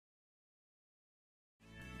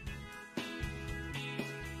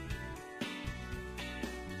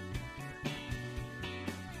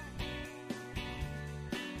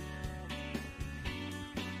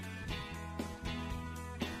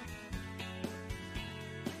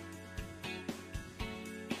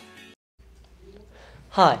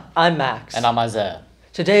Hi, I'm Max. And I'm Isaiah.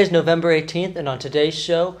 Today is November 18th, and on today's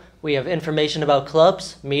show, we have information about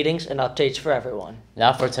clubs, meetings, and updates for everyone.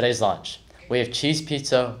 Now for today's lunch. We have cheese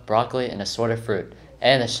pizza, broccoli, and assorted fruit,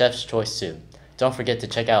 and a chef's choice soup. Don't forget to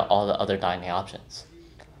check out all the other dining options.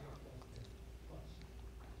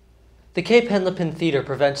 The Cape Henlopen Theater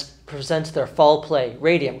presents their fall play,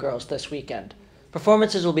 Radium Girls, this weekend.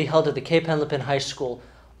 Performances will be held at the Cape Henlopen High School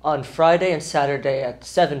on Friday and Saturday at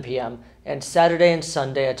 7 p.m. and Saturday and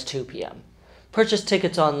Sunday at 2 p.m. Purchase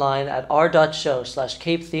tickets online at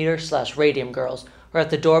r.show/capetheater/radiumgirls or at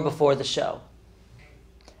the door before the show.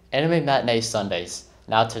 Anime Matinee Sundays,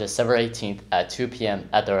 now to December 18th at 2 p.m.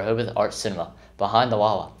 at the Rehoboth Art Cinema, behind the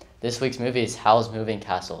Wawa. This week's movie is Howl's Moving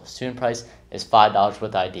Castle. Student price is $5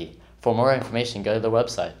 with ID. For more information, go to the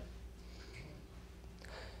website.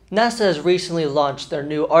 NASA has recently launched their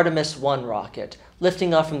new Artemis 1 rocket,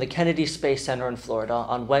 lifting off from the Kennedy Space Center in Florida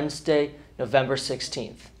on Wednesday, November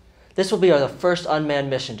 16th. This will be the first unmanned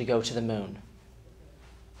mission to go to the moon.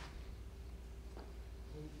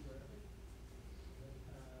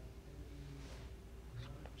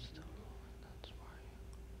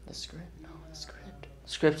 The script? No, the script.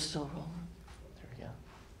 Script's still rolling. There we go.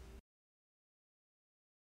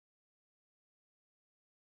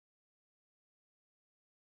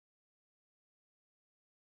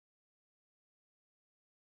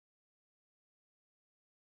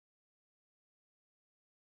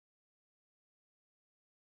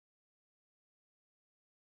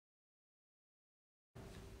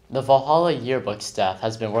 The Valhalla yearbook staff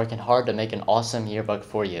has been working hard to make an awesome yearbook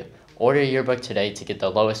for you. Order a yearbook today to get the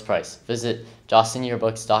lowest price. Visit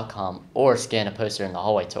jostensyearbooks.com or scan a poster in the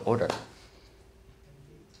hallway to order.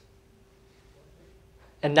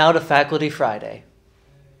 And now to Faculty Friday.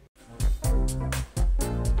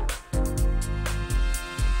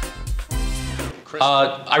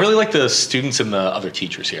 I really like the students and the other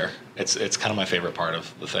teachers here. It's kind of my favorite part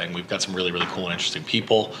of the thing. We've got some really, really cool and interesting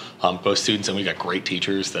people, both students, and we've got great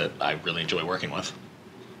teachers that I really enjoy working with.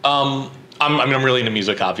 I'm really into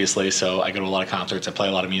music, obviously, so I go to a lot of concerts. I play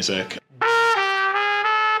a lot of music.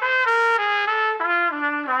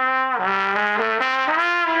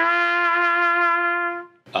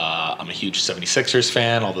 I'm a huge 76ers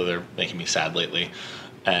fan, although they're making me sad lately.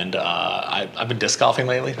 And I've been disc golfing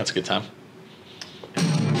lately. That's a good time.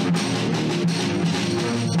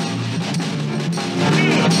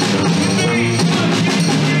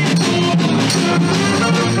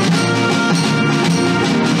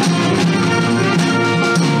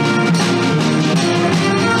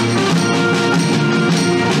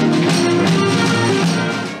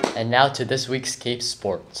 And now to this week's Cape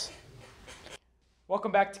Sports.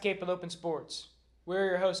 Welcome back to Cape Open Sports. We're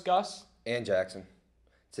your hosts, Gus and Jackson.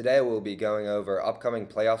 Today we'll be going over upcoming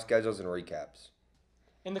playoff schedules and recaps.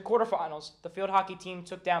 In the quarterfinals, the field hockey team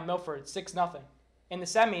took down Milford 6-0. In the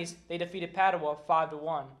semis, they defeated Padua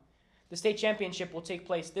 5-1. The state championship will take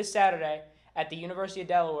place this Saturday at the University of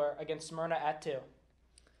Delaware against Smyrna at 2.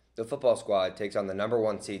 The football squad takes on the number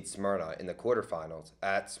 1 seed Smyrna in the quarterfinals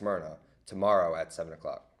at Smyrna tomorrow at 7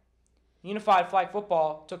 o'clock. Unified Flag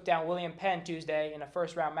Football took down William Penn Tuesday in a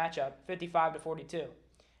first-round matchup, 55-42.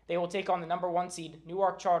 They will take on the number 1 seed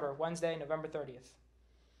Newark Charter Wednesday, November 30th.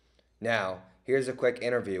 Now, here's a quick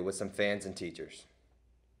interview with some fans and teachers.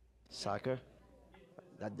 Soccer,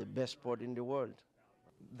 that's the best sport in the world.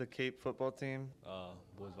 The Cape football team.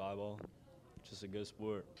 Boys volleyball, just a good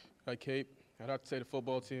sport. At Cape, I'd have to say the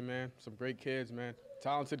football team, man. Some great kids, man.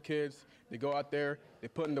 Talented kids. They go out there, they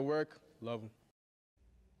put in the work. Love them.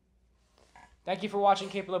 Thank you for watching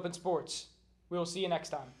Cape Open Sports. We will see you next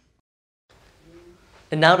time.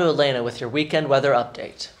 And now to Elena with your weekend weather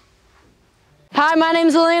update. Hi, my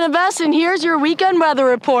name's Elena Best, and here's your weekend weather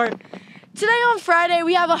report. Today on Friday,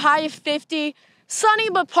 we have a high of 50,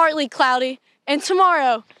 sunny but partly cloudy. And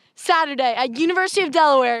tomorrow, Saturday, at University of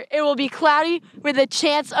Delaware, it will be cloudy with a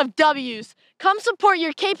chance of W's. Come support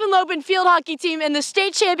your Cape and Lopen field hockey team in the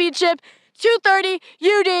state championship, 2:30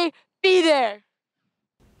 UD. Be there.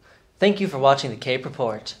 Thank you for watching the Cape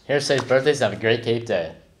Report. Here's today's birthdays. Have a great Cape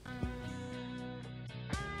Day.